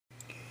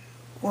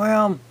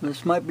Well,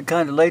 this might be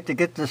kind of late to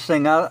get this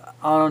thing out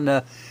on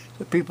so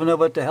people know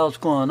what the hell's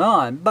going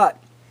on, but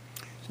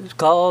just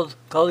call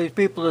these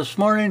people this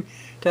morning,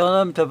 tell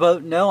them to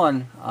vote no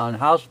on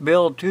House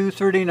Bill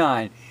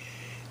 239.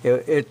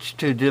 It's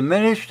to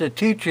diminish the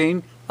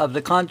teaching of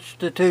the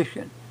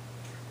Constitution.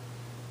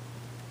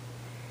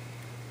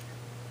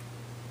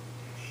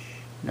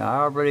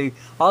 Now,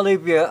 I'll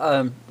leave you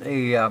a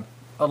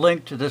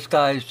link to this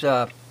guy's,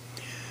 the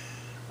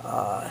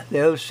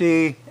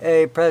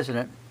OCA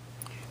president,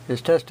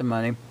 his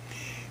testimony.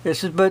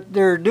 This is, but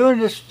they're doing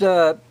this,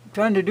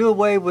 trying to do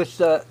away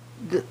with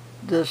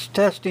this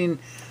testing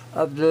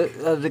of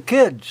the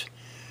kids.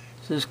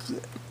 This,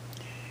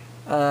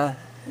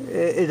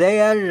 they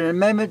added an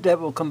amendment that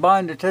will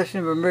combine the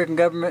testing of American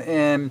government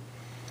and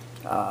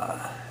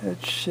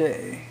let's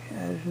see,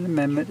 an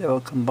amendment that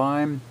will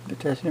combine the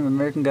testing of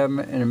American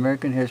government and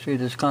American history.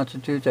 This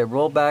constitutes a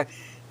rollback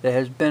that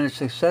has been a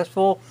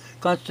successful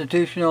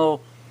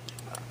constitutional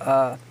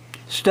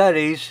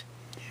studies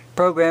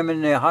program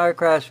in the higher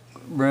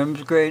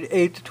classrooms, grade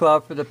 8 to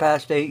 12, for the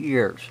past 8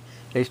 years.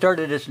 They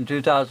started this in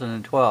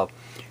 2012.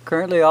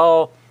 Currently,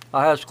 all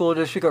Ohio school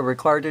districts are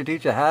required to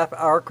teach a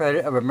half-hour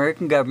credit of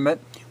American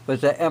government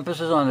with an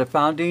emphasis on the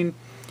founding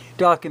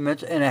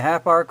documents and a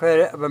half-hour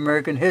credit of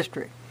American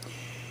history.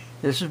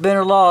 This has been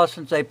a law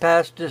since they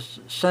passed this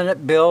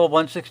Senate Bill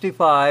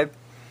 165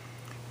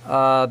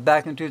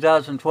 back in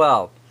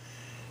 2012.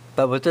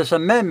 But with this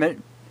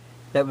amendment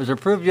that was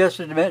approved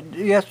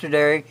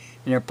yesterday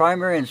in the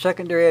Primary and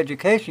Secondary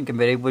Education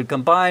Committee, would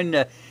combine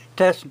the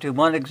tests into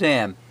one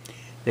exam.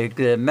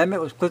 The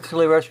amendment was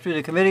quickly rushed through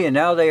the committee, and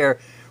now they are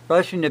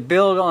rushing the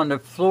bill on the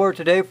floor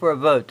today for a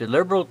vote. The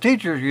Liberal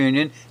Teachers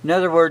Union, in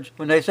other words,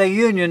 when they say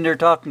union, they're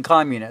talking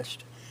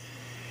communist.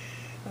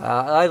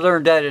 I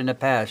learned that in the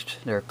past.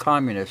 They're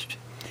communist.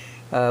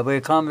 We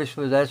accomplished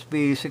with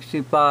SB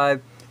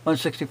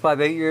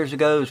 165 8 years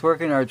ago. It was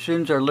working. Our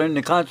students are learning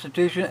the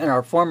Constitution and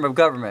our form of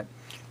government.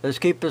 Let's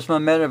keep this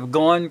momentum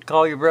going.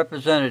 Call your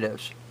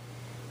representatives.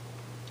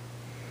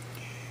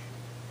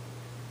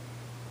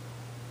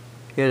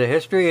 Here, the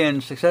history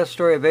and success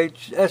story of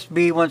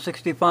SB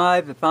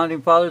 165, the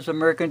Founding Fathers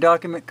American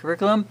Document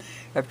Curriculum.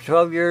 After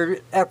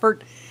 12-year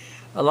effort,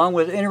 along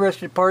with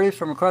interested parties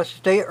from across the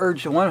state,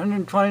 urged the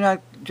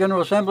 129th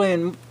General Assembly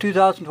in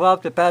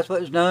 2012 to pass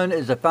what is known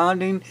as the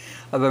Founding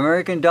of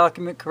American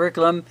Document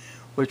Curriculum,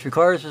 which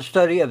requires the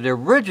study of the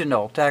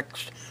original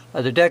text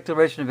of the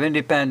Declaration of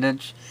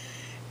Independence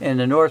and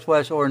the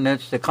Northwest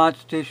Ordinance, the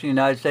Constitution of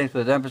the United States,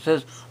 with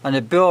emphasis on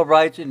the Bill of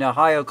Rights in the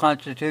Ohio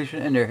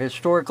Constitution and their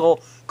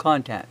historical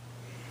content.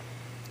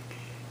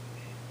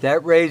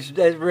 That raised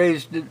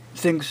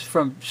things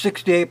from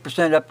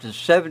 68% up to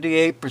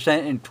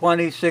 78% in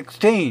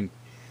 2016.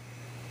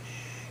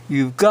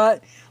 You've got,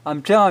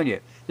 I'm telling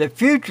you, the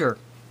future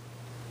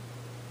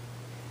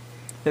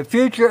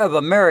of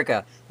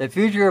America, the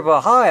future of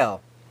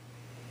Ohio,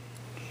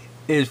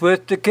 is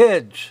with the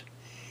kids.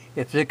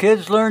 If the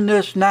kids learn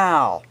this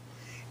now,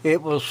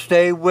 it will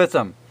stay with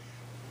them.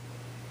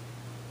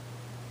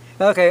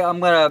 Okay, I'm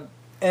going to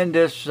end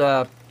this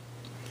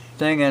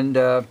thing, and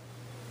I'll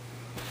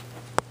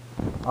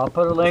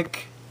put a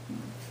link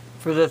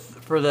for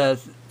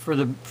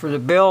the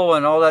bill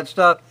and all that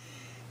stuff.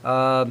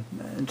 And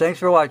thanks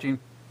for watching.